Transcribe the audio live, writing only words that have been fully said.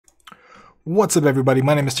What's up, everybody?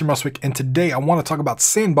 My name is Tim Ruswick, and today I want to talk about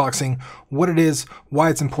sandboxing, what it is, why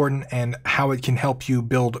it's important, and how it can help you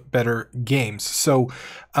build better games. So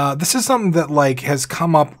this is something that has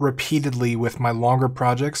come up repeatedly with my longer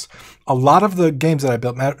projects. A lot of the games that I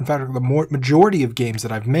built, in fact, the majority of games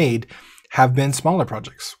that I've made have been smaller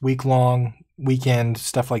projects, week-long, weekend,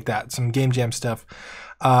 stuff like that, some game jam stuff.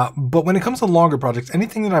 But when it comes to longer projects,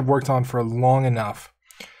 anything that I've worked on for long enough,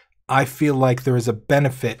 I feel like there is a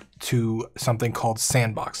benefit to something called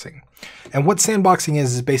sandboxing. And what sandboxing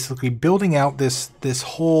is basically building out this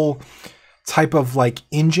whole type of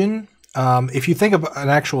engine. If you think of an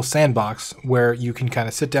actual sandbox where you can kind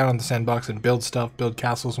of sit down on the sandbox and build stuff, build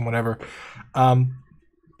castles and whatever.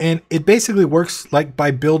 And it basically works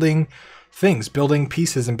by building things, building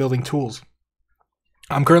pieces and building tools.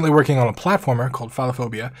 I'm currently working on a platformer called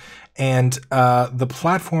Phylophobia, and the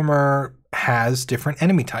platformer has different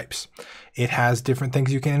enemy types. It has different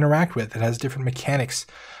things you can interact with. It has different mechanics.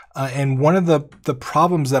 And one of the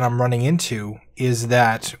problems that I'm running into is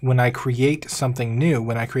that when I create something new,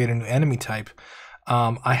 when I create a new enemy type,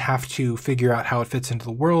 I have to figure out how it fits into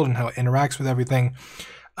the world and how it interacts with everything.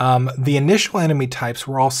 The initial enemy types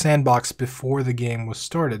were all sandboxed before the game was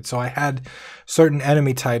started. So I had certain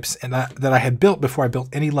enemy types that I had built before I built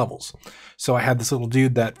any levels. So I had this little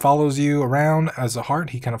dude that follows you around as a heart.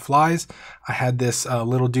 He kind of flies. I had this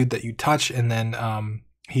little dude that you touch, and then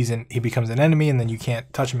he becomes an enemy, and then you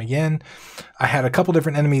can't touch him again. I had a couple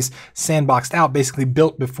different enemies sandboxed out, basically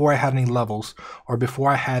built before I had any levels or before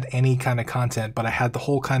I had any kind of content, but I had the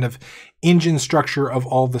whole kind of engine structure of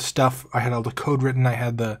all the stuff. I had all the code written. I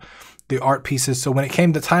had the art pieces. So when it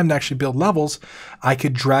came to time to actually build levels, I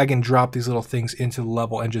could drag and drop these little things into the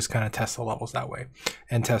level and just kind of test the levels that way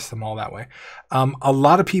and test them all that way. A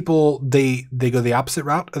lot of people, they go the opposite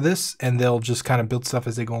route of this, and they'll just kind of build stuff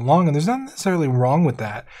as they go along. And there's not necessarily wrong with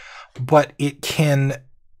that, but it can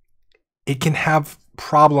have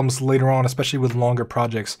problems later on, especially with longer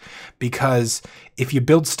projects, because if you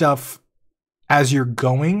build stuff as you're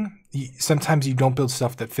going, sometimes you don't build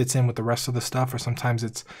stuff that fits in with the rest of the stuff, or sometimes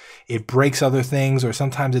it breaks other things, or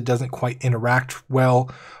sometimes it doesn't quite interact well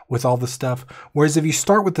with all the stuff. Whereas if you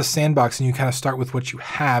start with the sandbox and you kind of start with what you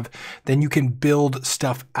have, then you can build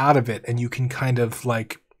stuff out of it, and you can kind of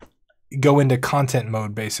go into content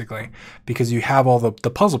mode basically, because you have all the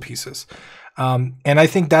puzzle pieces. And I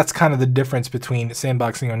think that's kind of the difference between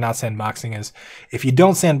sandboxing or not sandboxing is if you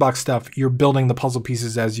don't sandbox stuff, you're building the puzzle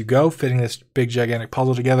pieces as you go, fitting this big gigantic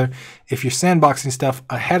puzzle together. If you're sandboxing stuff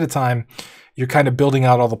ahead of time, you're kind of building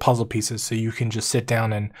out all the puzzle pieces so you can just sit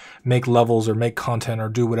down and make levels or make content or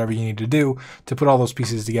do whatever you need to do to put all those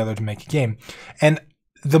pieces together to make a game. And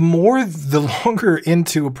the longer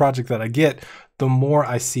into a project that I get, the more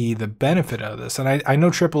I see the benefit of this. And I know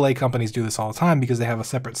AAA companies do this all the time because they have a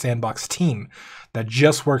separate sandbox team that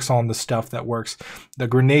just works on the stuff that works, the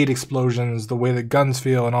grenade explosions, the way the guns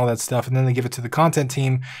feel and all that stuff. And then they give it to the content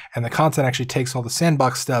team, and the content actually takes all the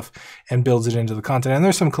sandbox stuff and builds it into the content. And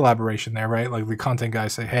there's some collaboration there, right? Like the content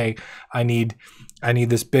guys say, hey, I need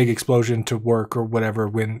this big explosion to work or whatever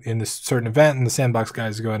when in this certain event, and the sandbox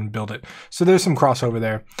guys go ahead and build it. So there's some crossover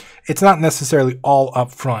there. It's not necessarily all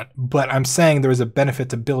up front, but I'm saying there is a benefit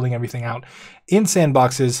to building everything out in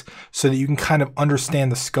sandboxes so that you can kind of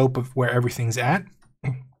understand the scope of where everything's at.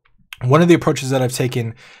 One of the approaches that I've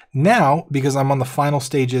taken now, because I'm on the final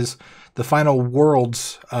stages, the final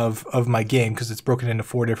worlds of my game, because it's broken into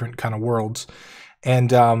 4 different kind of worlds, and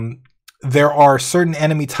there are certain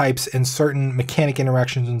enemy types and certain mechanic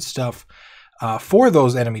interactions and stuff for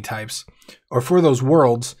those enemy types or for those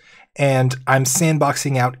worlds, and I'm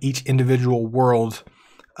sandboxing out each individual world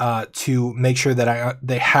to make sure that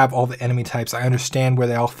they have all the enemy types. I understand where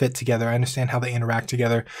they all fit together. I understand how they interact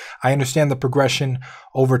together. I understand the progression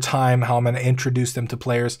over time, how I'm going to introduce them to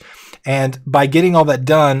players. And by getting all that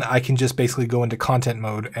done, I can just basically go into content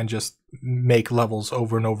mode and just make levels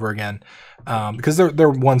over and over again, because they're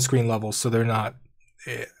one-screen levels, so they're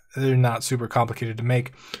not super complicated to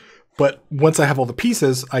make. But once I have all the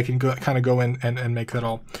pieces, I can kind of go in and make that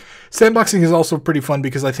all. Sandboxing is also pretty fun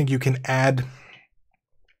because I think you can add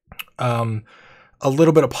a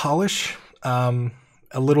little bit of polish, a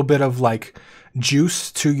little bit of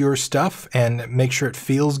juice to your stuff and make sure it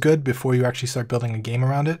feels good before you actually start building a game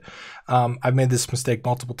around it. I've made this mistake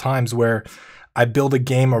multiple times where I build a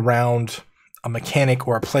game around a mechanic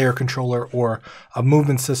or a player controller or a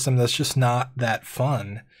movement system that's just not that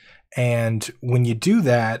fun. And when you do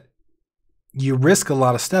that, you risk a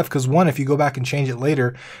lot of stuff because, one, if you go back and change it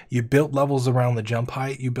later, you built levels around the jump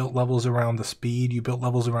height, you built levels around the speed, you built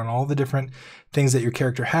levels around all the different things that your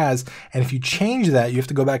character has. And if you change that, you have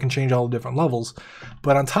to go back and change all the different levels.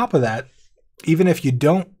 But on top of that, even if you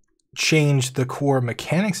don't change the core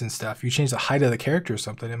mechanics and stuff, you change the height of the character or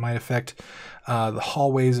something, it might affect the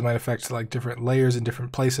hallways, it might affect like different layers in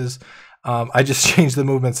different places. I just changed the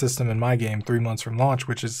movement system in my game 3 months from launch,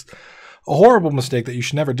 which is a horrible mistake that you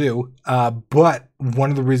should never do. But one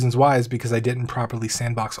of the reasons why is because I didn't properly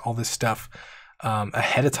sandbox all this stuff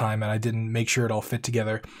ahead of time, and I didn't make sure it all fit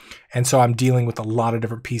together. And so I'm dealing with a lot of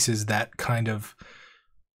different pieces that kind of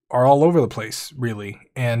are all over the place, really.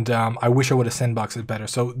 And I wish I would have sandboxed it better.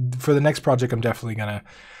 So for the next project, I'm definitely going to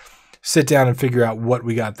sit down and figure out what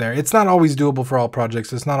we got there. It's not always doable for all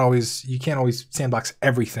projects. It's not always, you can't always sandbox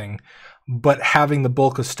everything, but having the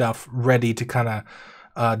bulk of stuff ready to kind of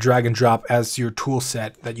drag and drop as your tool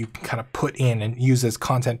set that you can kind of put in and use as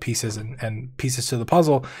content pieces and pieces to the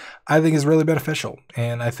puzzle, I think is really beneficial.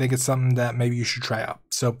 And I think it's something that maybe you should try out.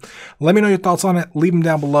 So let me know your thoughts on it. Leave them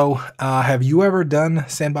down below. Have you ever done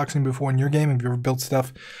sandboxing before in your game? Have you ever built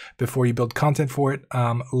stuff before you build content for it?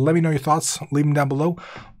 Let me know your thoughts. Leave them down below.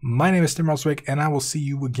 My name is Tim Roswick, and I will see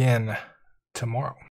you again tomorrow.